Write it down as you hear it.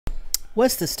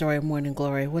What's the story, Morning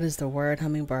Glory? What is the word,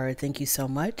 Hummingbird? Thank you so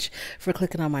much for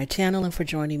clicking on my channel and for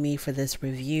joining me for this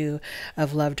review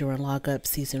of Love During Lockup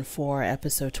Season 4,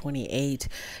 Episode 28,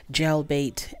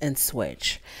 Jailbait and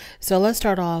Switch. So let's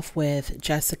start off with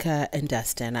Jessica and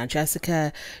Dustin. Now,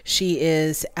 Jessica, she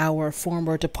is our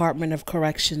former Department of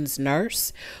Corrections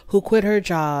nurse who quit her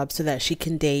job so that she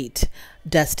can date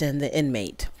Dustin, the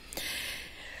inmate.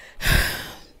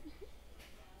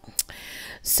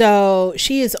 So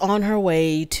she is on her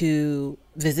way to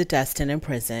visit Dustin in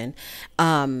prison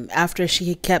after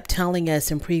she kept telling us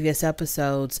in previous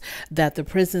episodes that the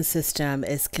prison system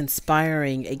is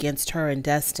conspiring against her and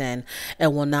Dustin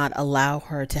and will not allow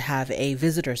her to have a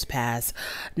visitor's pass.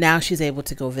 Now she's able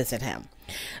to go visit him.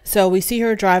 So we see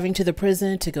her driving to the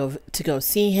prison to go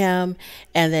see him,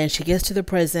 and then she gets to the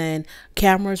prison.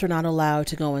 Cameras are not allowed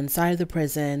to go inside the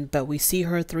prison, but we see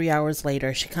her 3 hours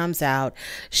later. She comes out.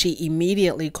 She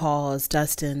immediately calls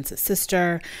Dustin's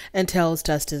sister and tells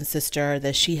Dustin's sister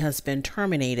that she has been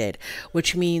terminated,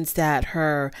 which means that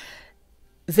her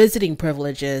visiting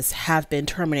privileges have been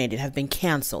terminated, have been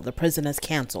canceled. The prison has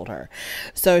canceled her.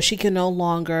 So she can no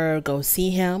longer go see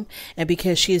him. And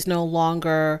because she is no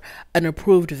longer an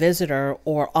approved visitor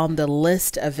or on the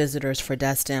list of visitors for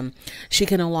Dustin, she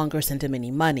can no longer send him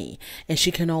any money. And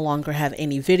she can no longer have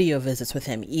any video visits with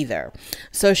him either.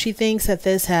 So she thinks that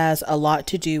this has a lot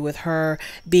to do with her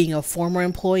being a former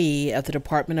employee of the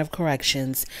Department of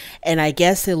Corrections. And I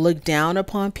guess they look down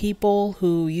upon people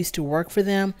who used to work for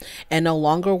them and no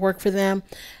longer work for them.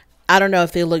 I don't know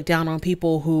if they look down on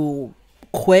people who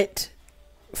quit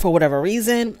for whatever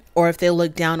reason, or if they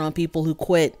look down on people who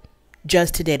quit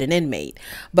just to date an inmate.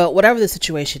 But whatever the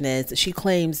situation is, she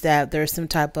claims that there's some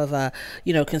type of a,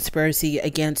 conspiracy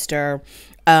against her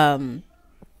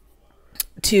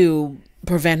to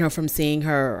prevent her from seeing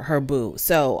her boo.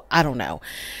 So I don't know.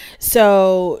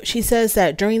 So she says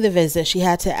that during the visit, she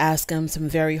had to ask him some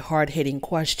very hard-hitting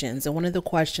questions. And one of the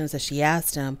questions that she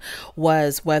asked him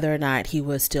was whether or not he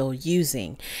was still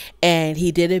using. And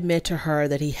he did admit to her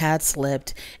that he had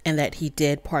slipped and that he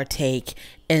did partake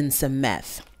in some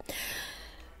meth.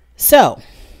 So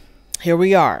here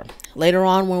we are. Later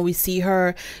on, when we see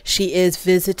her, she is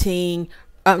visiting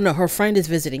no, her friend is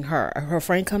visiting her. Her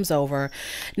friend comes over.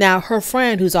 Now, her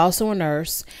friend, who's also a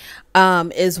nurse,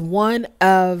 is one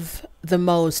of the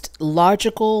most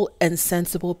logical and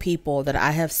sensible people that I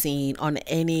have seen on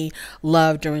any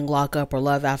Love During Lockup or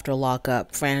Love After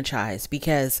Lockup franchise,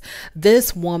 because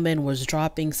this woman was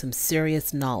dropping some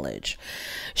serious knowledge.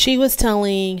 She was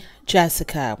telling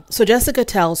Jessica. So Jessica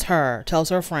tells her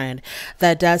friend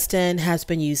that Dustin has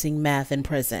been using meth in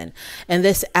prison. And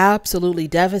this absolutely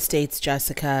devastates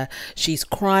Jessica. She's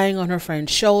crying on her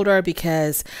friend's shoulder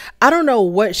because I don't know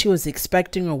what she was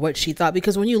expecting or what she thought.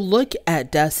 Because when you look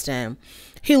at Dustin,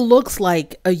 he looks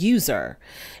like a user.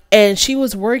 And she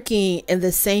was working in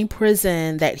the same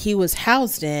prison that he was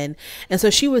housed in. And so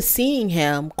she was seeing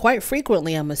him quite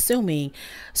frequently, I'm assuming.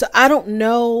 So I don't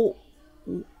know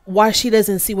why she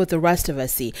doesn't see what the rest of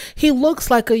us see. He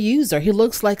looks like a user. He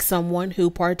looks like someone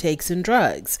who partakes in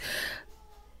drugs.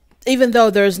 Even though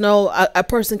there's no, a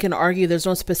person can argue there's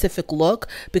no specific look,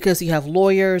 because you have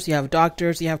lawyers, you have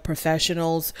doctors, you have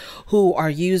professionals who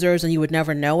are users and you would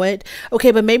never know it.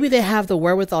 Okay, but maybe they have the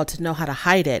wherewithal to know how to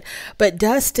hide it. But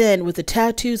Dustin, with the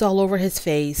tattoos all over his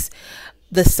face,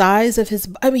 the size of his,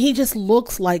 he just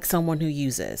looks like someone who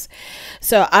uses.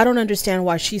 So I don't understand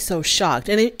why she's so shocked.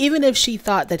 And even if she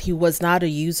thought that he was not a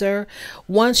user,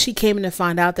 once she came in to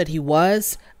find out that he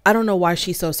was, I don't know why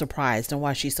she's so surprised and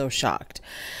why she's so shocked.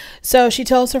 So she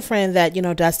tells her friend that,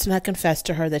 Dustin had confessed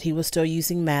to her that he was still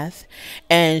using meth,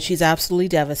 and she's absolutely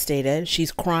devastated.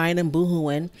 She's crying and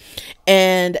boohooing.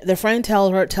 And the friend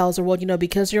tells her, well,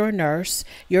 because you're a nurse,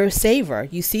 you're a saver.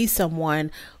 You see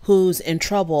someone who's in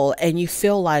trouble and you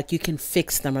feel like you can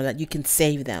fix them or that you can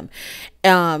save them.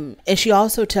 And she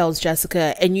also tells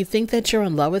Jessica, and you think that you're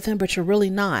in love with him, but you're really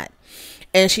not.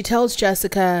 And she tells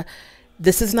Jessica,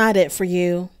 this is not it for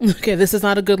you. Okay, this is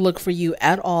not a good look for you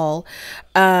at all.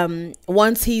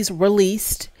 Once he's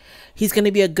released, he's going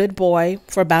to be a good boy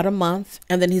for about a month,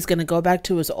 and then he's going to go back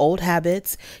to his old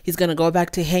habits. He's going to go back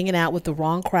to hanging out with the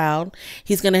wrong crowd.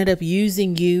 He's going to end up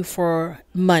using you for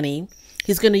money.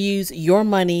 He's going to use your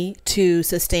money to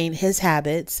sustain his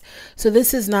habits. So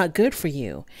this is not good for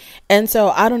you. And so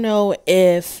I don't know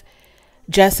if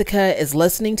Jessica is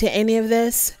listening to any of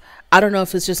this. I don't know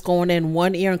if it's just going in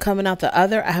one ear and coming out the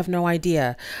other. I have no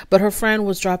idea. But her friend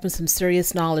was dropping some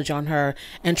serious knowledge on her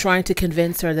and trying to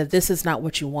convince her that this is not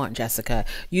what you want, Jessica.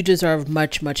 You deserve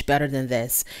much, much better than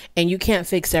this. And you can't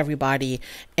fix everybody.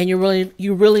 And you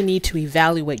really need to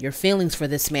evaluate your feelings for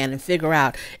this man and figure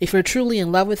out if you're truly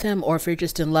in love with him or if you're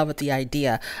just in love with the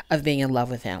idea of being in love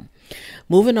with him.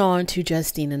 Moving on to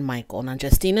Justine and Michael. Now,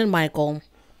 Justine and Michael,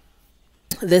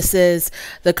 this is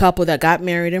the couple that got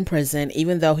married in prison.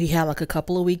 Even though he had like a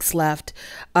couple of weeks left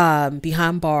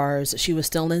behind bars, she was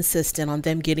still insistent on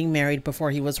them getting married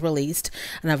before he was released.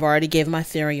 And I've already gave my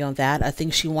theory on that. I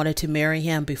think she wanted to marry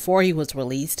him before he was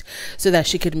released so that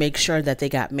she could make sure that they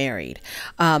got married.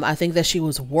 I think that she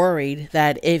was worried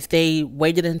that if they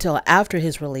waited until after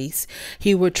his release,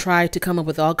 he would try to come up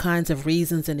with all kinds of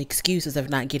reasons and excuses of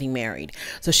not getting married.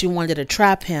 So she wanted to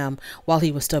trap him while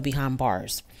he was still behind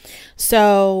bars.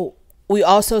 So we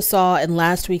also saw in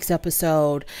last week's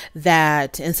episode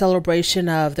that in celebration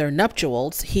of their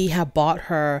nuptials, he had bought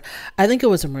her, I think it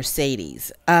was a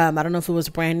Mercedes. I don't know if it was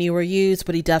brand new or used,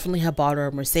 but he definitely had bought her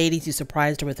a Mercedes. He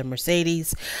surprised her with a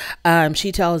Mercedes.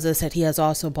 She tells us that he has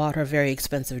also bought her very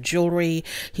expensive jewelry.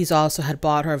 He's also had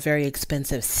bought her very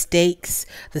expensive steaks,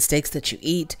 the steaks that you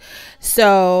eat.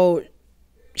 So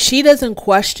she doesn't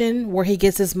question where he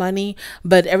gets his money,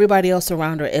 but everybody else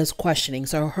around her is questioning.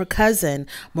 So her cousin,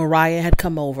 Mariah, had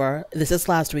come over. This is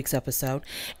last week's episode.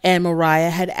 And Mariah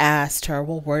had asked her,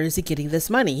 well, where is he getting this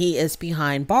money? He is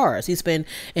behind bars. He's been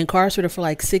incarcerated for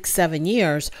like 6-7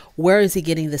 years. Where is he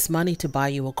getting this money to buy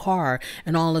you a car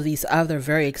and all of these other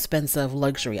very expensive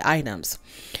luxury items?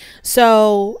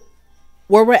 So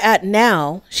where we're at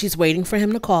now, she's waiting for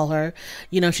him to call her.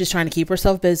 You know, she's trying to keep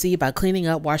herself busy by cleaning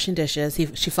up, washing dishes.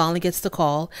 She finally gets the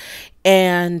call,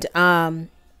 and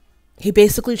he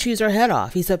basically chews her head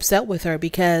off. He's upset with her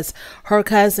because her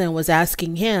cousin was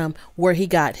asking him where he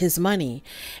got his money.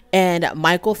 And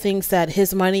Michael thinks that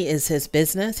his money is his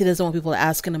business. He doesn't want people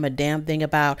asking him a damn thing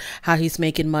about how he's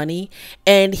making money.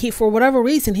 And he, for whatever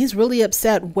reason, he's really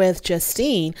upset with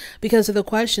Justine because of the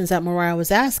questions that Mariah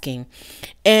was asking.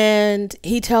 And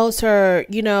he tells her,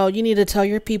 you know, you need to tell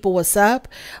your people what's up.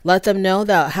 Let them know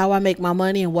that how I make my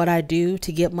money and what I do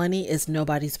to get money is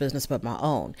nobody's business but my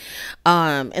own.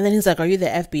 And then he's like, are you the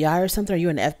FBI or something? Are you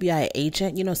an FBI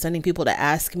agent? You know, sending people to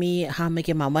ask me how I'm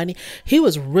making my money. He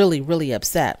was really, really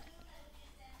upset.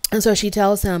 And so she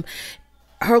tells him,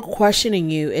 her questioning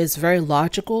you is very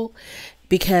logical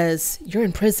because you're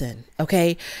in prison,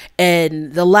 okay?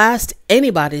 And the last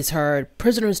anybody's heard,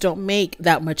 prisoners don't make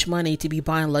that much money to be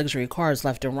buying luxury cars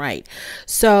left and right.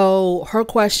 So her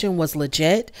question was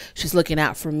legit. She's looking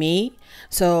out for me.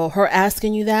 So her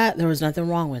asking you that, there was nothing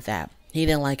wrong with that. He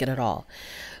didn't like it at all.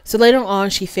 So later on,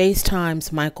 she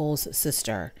FaceTimes Michael's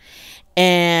sister.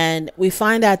 And we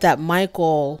find out that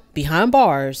Michael, behind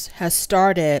bars, has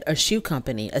started a shoe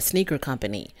company, a sneaker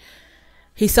company.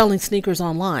 He's selling sneakers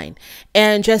online.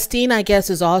 And Justine, I guess,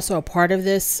 is also a part of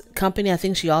this company. I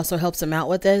think she also helps him out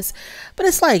with this. But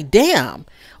it's like, damn,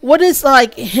 what is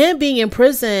like him being in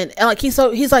prison? Like he's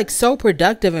like so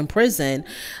productive in prison,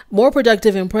 more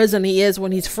productive in prison than he is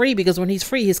when he's free, because when he's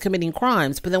free, he's committing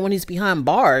crimes. But then when he's behind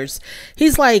bars,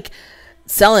 he's like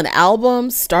selling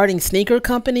albums, starting sneaker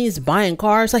companies, buying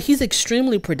cars. Like he's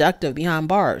extremely productive behind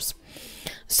bars.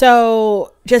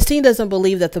 So Justine doesn't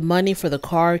believe that the money for the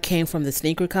car came from the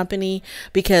sneaker company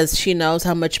because she knows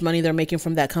how much money they're making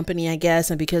from that company, I guess.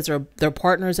 And because they're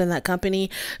partners in that company,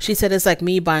 she said it's like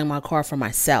me buying my car for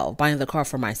myself, buying the car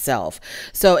for myself.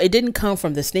 So it didn't come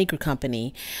from the sneaker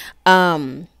company.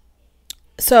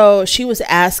 So she was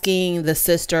asking the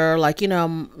sister, like, you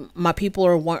know, my people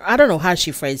are, I don't know how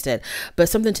she phrased it, but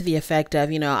something to the effect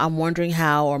of, you know, I'm wondering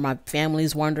how, or my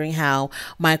family's wondering how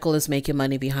Michael is making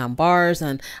money behind bars.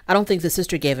 And I don't think the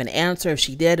sister gave an answer. If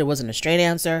she did, it wasn't a straight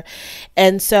answer.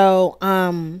 And so,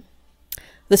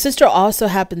 the sister also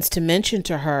happens to mention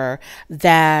to her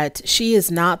that she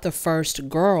is not the first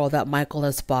girl that Michael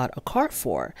has bought a car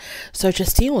for. So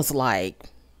Justine was like,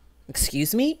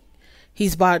 excuse me?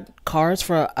 He's bought cars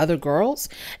for other girls?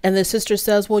 And the sister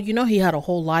says, well, you know, he had a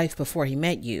whole life before he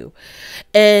met you.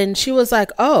 And she was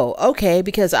like, oh, okay,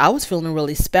 because I was feeling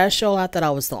really special. I thought I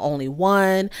was the only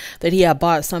one that he had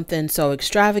bought something so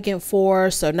extravagant for.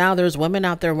 So now there's women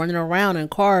out there running around in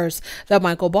cars that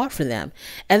Michael bought for them.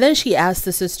 And then she asked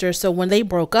the sister, so when they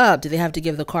broke up, did they have to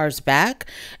give the cars back?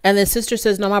 And the sister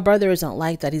says, no, my brother isn't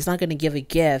like that. He's not going to give a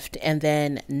gift and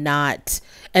then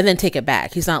take it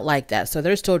back. He's not like that. So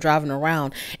they're still driving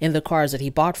around in the cars that he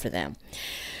bought for them.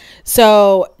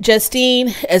 So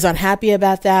Justine is unhappy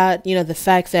about that. You know, the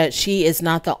fact that she is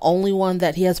not the only one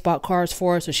that he has bought cars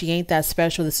for, so she ain't that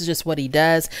special. This is just what he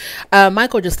does.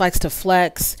 Michael just likes to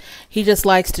flex. He just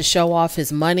likes to show off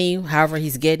his money, however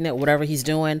he's getting it, whatever he's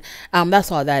doing.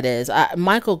 That's all that is.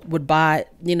 Michael would buy,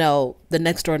 you know, the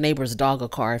next door neighbor's dog a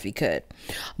car if he could.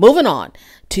 Moving on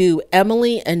to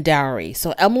Emily and Dowry.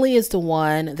 So Emily is the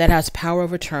one that has power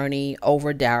of attorney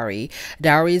over Dowry.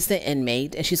 Dowry is the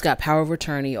inmate, and she's got power of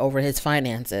attorney over his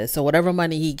finances. So whatever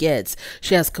money he gets,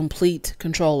 she has complete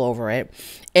control over it.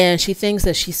 And she thinks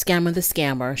that she's scamming the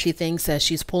scammer. She thinks that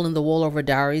she's pulling the wool over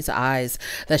Dowry's eyes,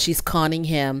 that she's conning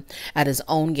him at his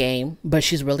own game, but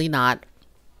she's really not.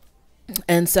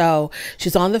 And so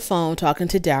she's on the phone talking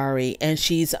to Dowry, and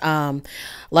she's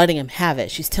letting him have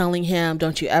it. She's telling him,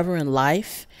 don't you ever in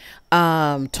life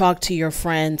talk to your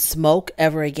friend Smoke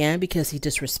ever again, because he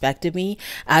disrespected me.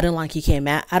 I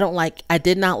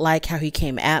did not like how he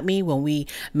came at me when we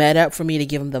met up for me to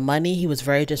give him the money. He was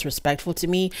very disrespectful to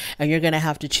me, and you're going to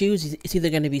have to choose. It's either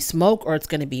going to be Smoke or it's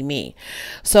going to be me.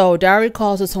 So Dowry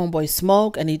calls his homeboy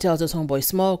Smoke, and he tells his homeboy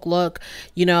Smoke, look,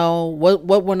 you know, what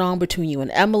went on between you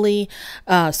and Emily.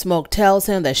 Smoke tells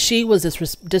him that she was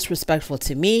disrespectful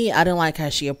to me. I didn't like how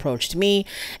she approached me.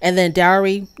 And then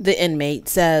Dowry, the inmate,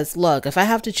 says, look, if I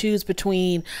have to choose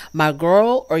between my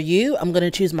girl or you, I'm going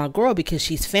to choose my girl because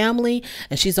she's family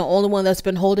and she's the only one that's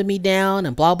been holding me down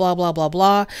and blah, blah, blah, blah,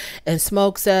 blah. And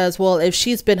Smoke says, well, if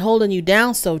she's been holding you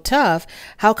down so tough,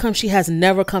 how come she has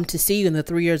never come to see you in the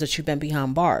 3 years that you've been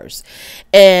behind bars?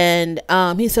 And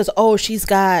he says, oh, she's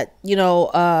got, you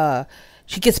know,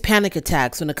 she gets panic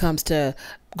attacks when it comes to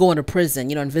going to prison,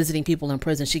 you know, and visiting people in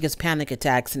prison. She gets panic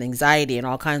attacks and anxiety and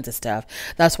all kinds of stuff.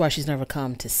 That's why she's never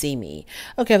come to see me.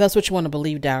 Okay, that's what you want to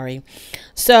believe, Dowry.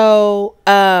 So,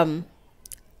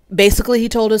 basically he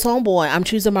told his homeboy, I'm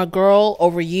choosing my girl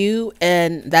over you,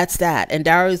 and that's that. And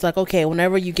Dowry's like, okay,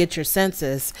 whenever you get your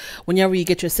senses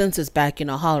back, you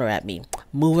know, holler at me.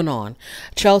 Moving on.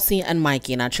 Chelsea and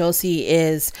Mikey. Now Chelsea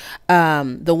is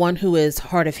the one who is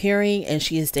hard of hearing, and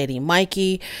she is dating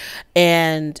Mikey.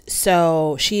 And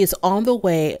so she is on the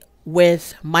way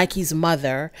with Mikey's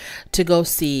mother to go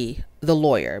see the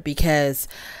lawyer, because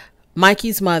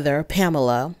Mikey's mother,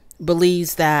 Pamela,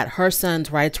 believes that her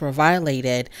son's rights were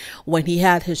violated when he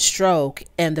had his stroke,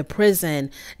 and the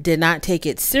prison did not take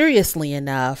it seriously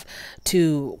enough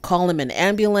to call him an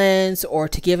ambulance or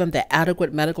to give him the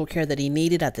adequate medical care that he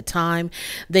needed at the time.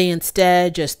 They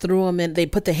instead just threw him in, they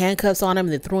put the handcuffs on him,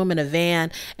 and they threw him in a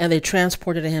van, and they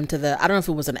transported him to I don't know if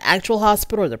it was an actual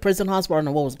hospital or the prison hospital. I don't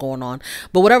know what was going on,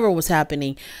 but whatever was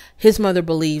happening, his mother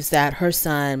believes that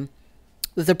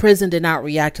the prison did not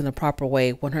react in the proper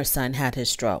way when her son had his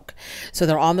stroke. So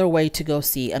they're on their way to go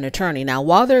see an attorney. Now,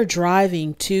 while they're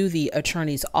driving to the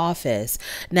attorney's office,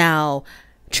 now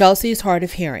Chelsea's hard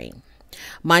of hearing.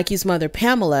 Mikey's mother,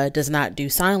 Pamela, does not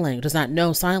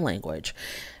know sign language.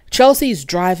 Chelsea's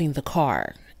driving the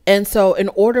car. And so in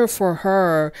order for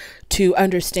her to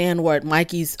understand what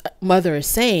Mikey's mother is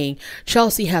saying,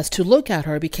 Chelsea has to look at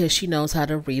her because she knows how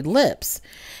to read lips.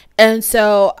 And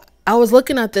so I was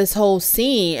looking at this whole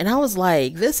scene, and I was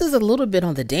like, this is a little bit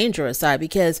on the dangerous side,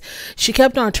 because she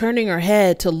kept on turning her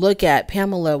head to look at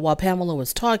Pamela while Pamela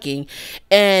was talking.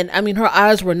 And I mean, her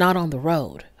eyes were not on the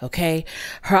road. Okay.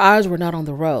 Her eyes were not on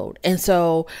the road. And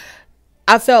so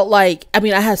I felt like, I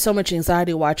mean, I had so much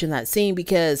anxiety watching that scene,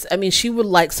 because I mean,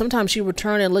 sometimes she would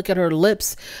turn and look at her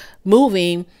lips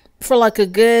moving for like a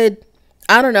good,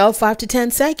 I don't know, 5 to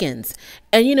 10 seconds.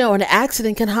 And, you know, an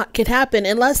accident can happen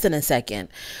in less than a second.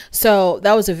 So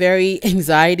that was a very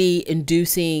anxiety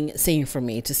inducing scene for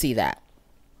me to see that.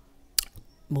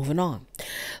 Moving on.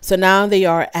 So now they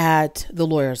are at the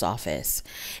lawyer's office,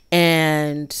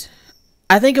 and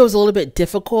I think it was a little bit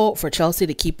difficult for Chelsea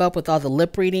to keep up with all the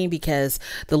lip reading, because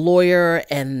the lawyer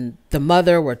and the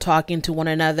mother were talking to one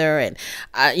another, and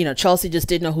you know, Chelsea just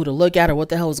didn't know who to look at or what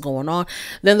the hell was going on.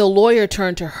 Then the lawyer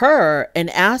turned to her and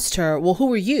asked her, well,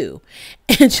 who are you?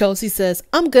 And Chelsea says,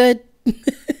 I'm good.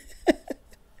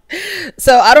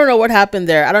 So I don't know what happened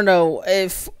there. I don't know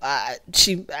if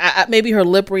maybe her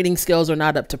lip reading skills are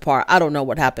not up to par. I don't know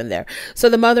what happened there. So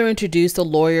the mother introduced the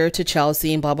lawyer to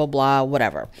Chelsea and blah, blah, blah,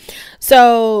 whatever.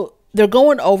 So they're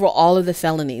going over all of the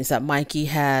felonies that Mikey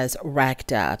has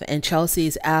racked up, and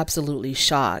Chelsea's absolutely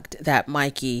shocked that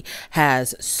Mikey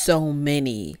has so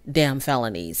many damn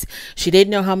felonies. She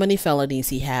didn't know how many felonies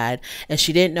he had, and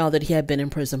she didn't know that he had been in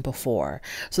prison before.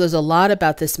 So there's a lot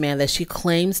about this man that she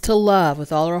claims to love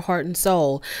with all her heart and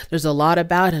soul. There's a lot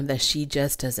about him that she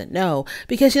just doesn't know,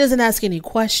 because she doesn't ask any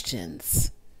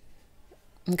questions.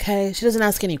 Okay? She doesn't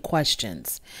ask any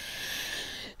questions.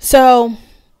 So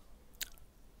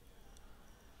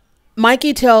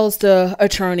Mikey tells the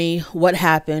attorney what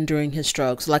happened during his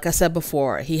stroke. So like I said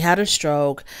before, he had a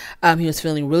stroke. He was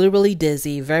feeling really, really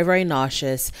dizzy, very, very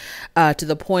nauseous, to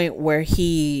the point where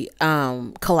he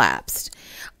collapsed.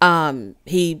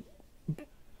 He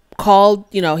called,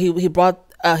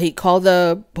 he called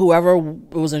the whoever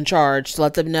was in charge to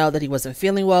let them know that he wasn't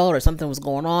feeling well or something was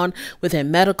going on with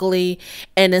him medically.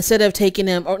 And instead of taking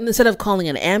him, or instead of calling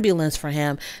an ambulance for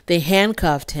him, they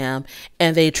handcuffed him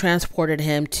and they transported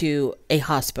him to a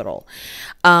hospital.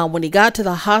 When he got to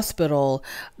the hospital,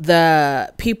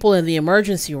 the people in the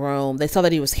emergency room, they saw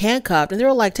that he was handcuffed and they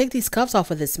were like, take these cuffs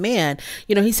off of this man.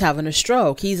 He's having a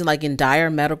stroke. He's like in dire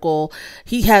medical,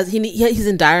 he's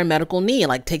in dire medical need.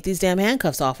 Like, take these damn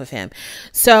handcuffs off of him.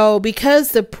 So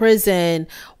because the prison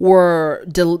were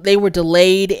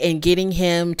delayed in getting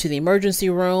him to the emergency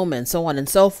room and so on and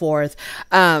so forth,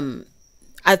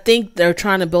 I think they're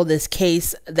trying to build this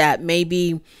case that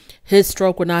maybe his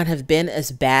stroke would not have been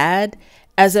as bad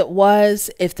as it was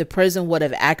if the prison would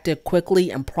have acted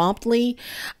quickly and promptly.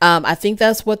 I think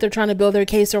that's what they're trying to build their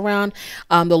case around.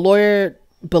 The lawyer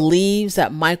believes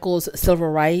that Michael's civil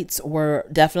rights were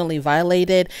definitely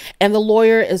violated, and the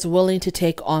lawyer is willing to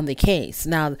take on the case.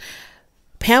 Now,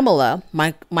 Pamela,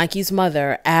 Mikey's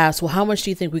mother, asked, well, how much do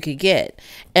you think we could get?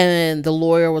 And the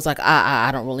lawyer was like,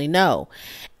 I don't really know.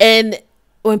 And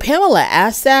when Pamela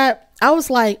asked that, I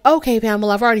was like, okay,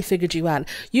 Pamela, I've already figured you out.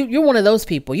 You're one of those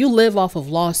people. You live off of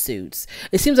lawsuits.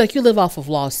 It seems like you live off of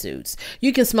lawsuits.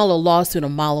 You can smell a lawsuit a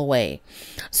mile away.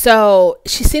 So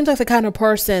she seems like the kind of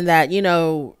person that,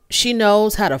 she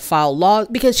knows how to file law,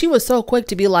 because she was so quick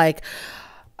to be like,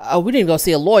 oh, we didn't go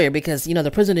see a lawyer because,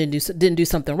 the prison didn't do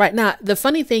something right. Now, the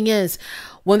funny thing is,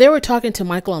 when they were talking to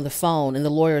Michael on the phone in the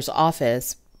lawyer's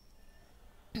office,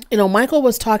 Michael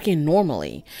was talking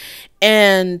normally.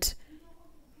 And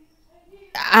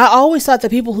I always thought that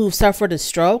people who suffered a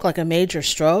stroke, like a major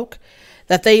stroke,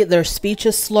 that their speech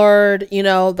is slurred,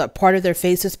 that part of their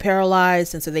face is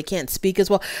paralyzed, and so they can't speak as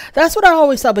well. That's what I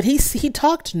always thought. But he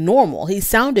talked normal. He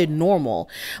sounded normal,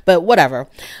 but whatever.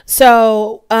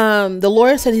 So the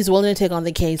lawyer said he's willing to take on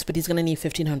the case, but he's going to need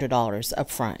 $1,500 up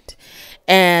front.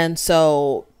 And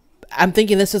so I'm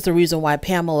thinking this is the reason why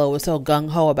Pamela was so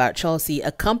gung-ho about Chelsea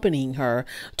accompanying her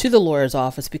to the lawyer's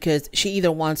office, because she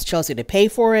either wants Chelsea to pay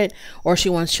for it or she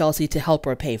wants Chelsea to help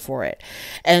her pay for it.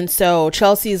 And so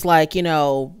Chelsea's like,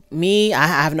 me, I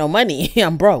have no money.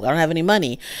 I'm broke. I don't have any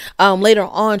money. Later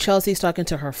on, Chelsea's talking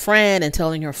to her friend and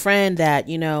telling her friend that,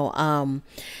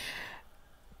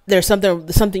 there's something,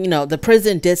 the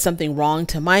prison did something wrong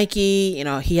to Mikey.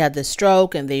 He had this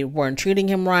stroke and they weren't treating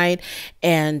him right.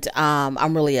 And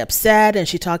I'm really upset. And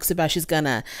she talks about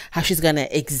how she's gonna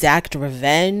exact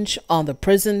revenge on the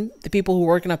people who were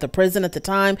working at the prison at the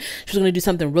time. She's gonna do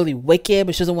something really wicked,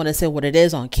 but she doesn't want to say what it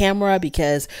is on camera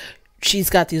because she's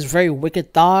got these very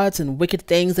wicked thoughts and wicked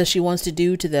things that she wants to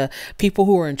do to the people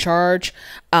who were in charge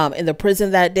in the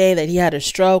prison that day that he had a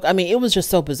stroke. I mean, it was just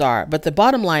so bizarre. But the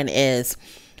bottom line is,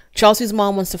 Chelsea's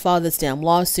mom wants to file this damn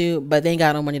lawsuit, but they ain't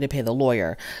got no money to pay the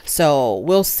lawyer. So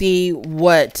we'll see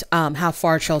how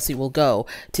far Chelsea will go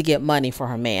to get money for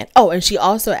her man. Oh, and she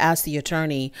also asked the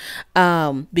attorney,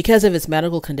 because of his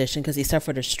medical condition, because he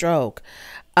suffered a stroke,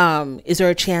 is there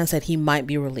a chance that he might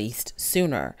be released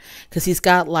sooner? Because he's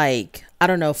got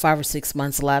 5 or 6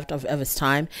 months left of his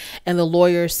time. And the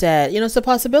lawyer said, it's a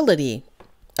possibility.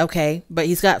 Okay, but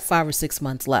he's got 5 or 6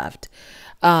 months left.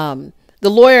 The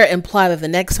lawyer implied that the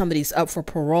next time that he's up for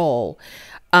parole,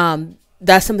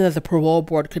 that's something that the parole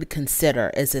board could consider,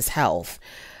 is his health.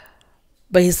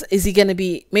 But is he going to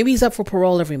be, maybe he's up for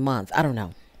parole every month. I don't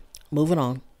know. Moving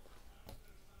on.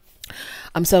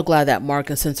 I'm so glad that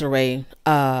Mark and Sensore,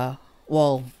 it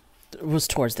was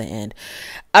towards the end.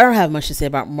 I don't have much to say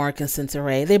about Mark and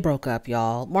Sensore. They broke up,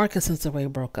 y'all. Mark and Sensore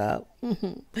broke up.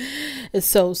 It's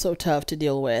so tough to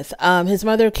deal with. His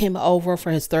mother came over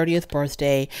for his 30th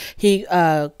birthday. He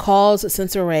calls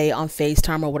Sensore on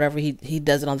FaceTime or whatever. He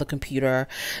does it on the computer.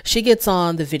 She gets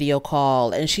on the video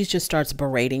call and she just starts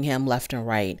berating him left and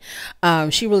right.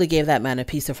 She really gave that man a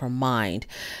piece of her mind.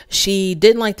 She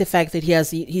didn't like the fact that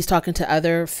he's talking to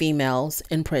other females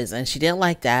in prison. She didn't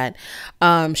like that.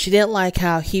 She didn't like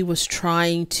how he was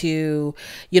trying to,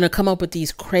 come up with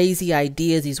these crazy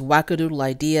ideas, these wackadoodle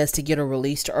ideas to get her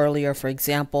released earlier. For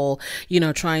example,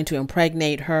 trying to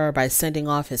impregnate her by sending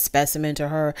off his specimen to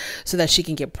her so that she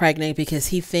can get pregnant, because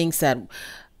he thinks that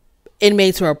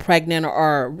inmates who are pregnant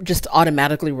are just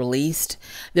automatically released.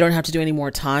 They don't have to do any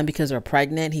more time because they're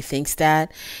pregnant. He thinks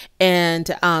that. and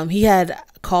he had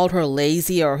called her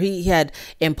lazy, or he had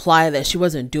implied that she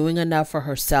wasn't doing enough for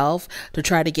herself to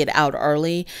try to get out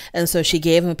early. And so she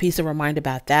gave him a piece of remind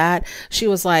about that. She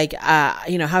was like,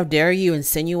 how dare you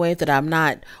insinuate that I'm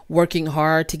not working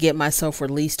hard to get myself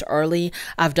released early?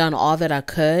 I've done all that I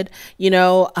could.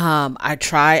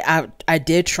 I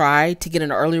did try to get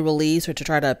an early release or to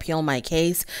try to appeal my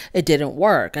case. It didn't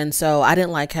work. And so I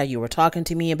didn't like how you were talking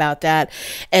to me about that.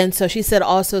 And so she said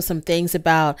also some things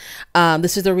about,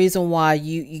 this is the reason why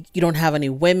you don't have any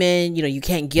women, you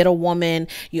can't get a woman.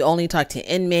 You only talk to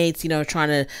inmates, trying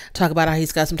to talk about how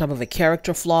he's got some type of a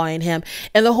character flaw in him.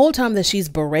 And the whole time that she's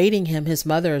berating him, his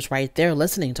mother is right there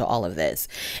listening to all of this.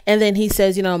 And then he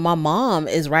says, my mom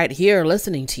is right here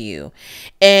listening to you.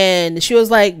 And she was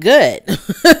like, good.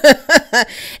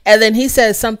 And then he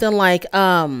says something like,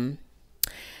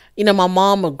 my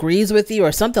mom agrees with you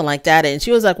or something like that. And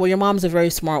she was like, well, your mom's a very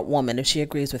smart woman if she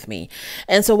agrees with me.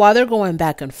 And so while they're going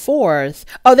back and forth,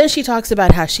 then she talks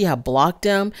about how she had blocked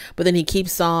him, but then he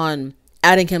keeps on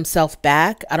adding himself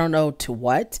back. I don't know to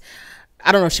what.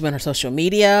 I don't know if she meant her social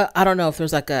media. I don't know if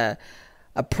there's like a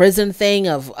prison thing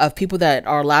of people that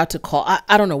are allowed to call.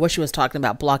 I don't know what she was talking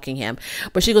about, blocking him.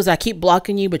 But she goes, I keep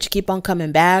blocking you, but you keep on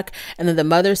coming back. And then the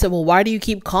mother said, well, why do you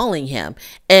keep calling him?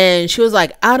 And she was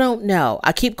like, I don't know.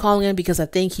 I keep calling him because I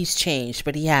think he's changed,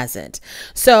 but he hasn't.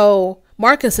 So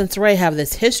Marcus and Saray have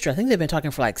this history. I think they've been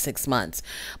talking for like 6 months,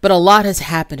 but a lot has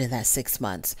happened in that 6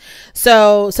 months.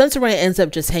 So Saray ends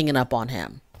up just hanging up on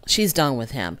him. She's done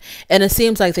with him. And it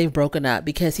seems like they've broken up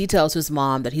because he tells his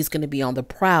mom that he's going to be on the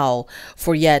prowl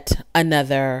for yet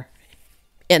another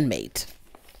inmate.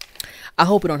 I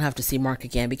hope we don't have to see Mark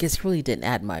again because he really didn't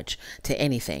add much to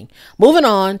anything. Moving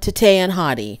on to Tay and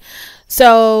Hottie.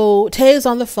 So Tay is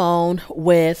on the phone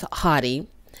with Hottie.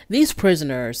 These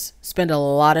prisoners spend a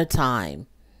lot of time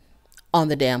on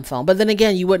the damn phone. But then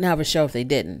again, you wouldn't have a show if they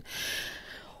didn't.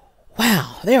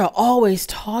 Wow, they are always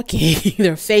talking.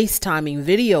 They're FaceTiming,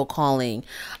 video calling.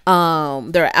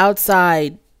 They're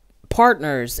outside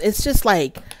partners. It's just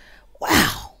like,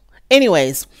 wow.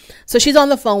 Anyways, so she's on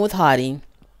the phone with Hottie.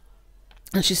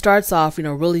 And she starts off,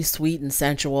 really sweet and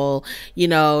sensual.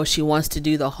 She wants to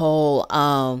do the whole,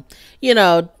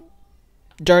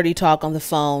 dirty talk on the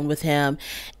phone with him,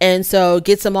 and so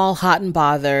gets him all hot and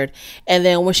bothered. And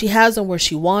then when she has him where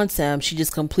she wants him, she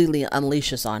just completely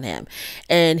unleashes on him.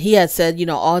 And he had said,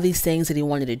 all these things that he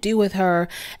wanted to do with her,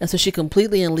 and so she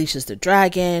completely unleashes the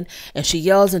dragon, and she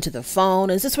yells into the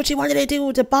phone, is this what you wanted to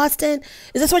do to Boston?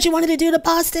 Is this what you wanted to do to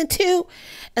Boston too?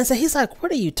 And so he's like,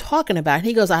 what are you talking about? And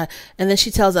he goes, and then she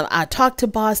tells him, I talked to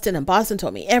Boston, and Boston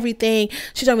told me everything.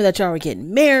 She told me that y'all were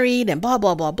getting married and blah,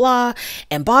 blah, blah, blah.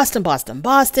 And Boston,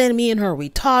 me and her, we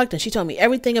talked, and she told me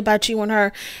everything about you and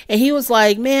her. And he was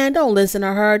like, man, don't listen to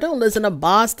her. Don't listen to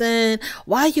Boston.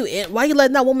 Why you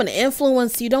letting that woman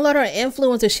influence you? Don't let her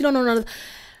influence her. She don't know none of...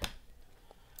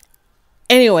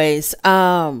 Anyways,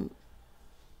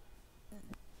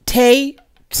 Tay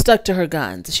stuck to her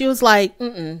guns. She was like,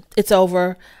 it's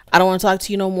over. I don't want to talk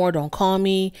to you no more. Don't call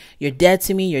me. You're dead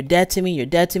to me. You're dead to me. You're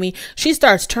dead to me. She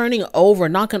starts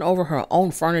knocking over her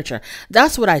own furniture.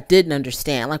 That's what I didn't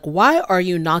understand. Like, why are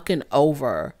you knocking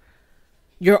over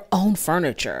your own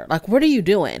furniture? Like, what are you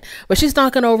doing? But she's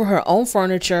knocking over her own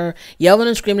furniture, yelling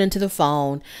and screaming into the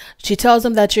phone. She tells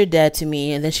him that you're dead to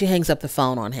me, and then she hangs up the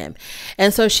phone on him.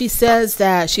 And so she says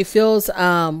that she feels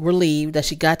relieved that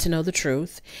she got to know the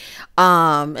truth.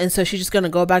 And so she's just going to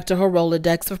go back to her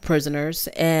Rolodex of prisoners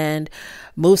and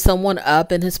move someone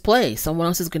up in his place. Someone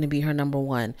else is going to be her number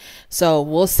one. So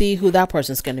we'll see who that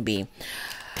person's going to be.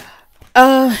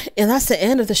 And that's the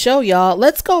end of the show, y'all.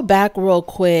 Let's go back real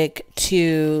quick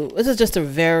to, this is just a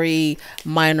very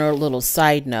minor little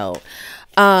side note,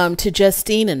 to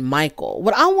Justine and Michael.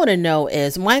 What I want to know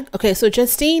is, so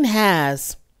Justine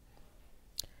has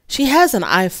an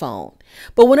iPhone,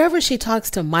 but whenever she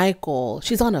talks to Michael,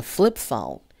 she's on a flip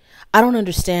phone. I don't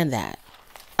understand that.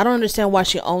 I don't understand why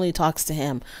she only talks to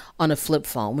him on a flip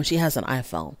phone when she has an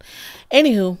iPhone.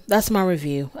 Anywho, that's my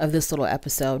review of this little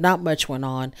episode. Not much went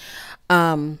on.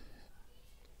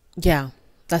 Yeah,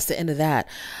 that's the end of that.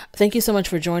 Thank you so much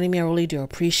for joining me. I really do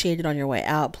appreciate it. On your way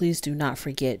out, please do not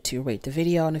forget to rate the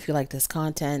video. And if you like this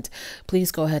content,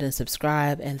 please go ahead and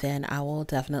subscribe. And then I will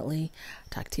definitely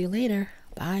talk to you later.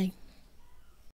 Bye.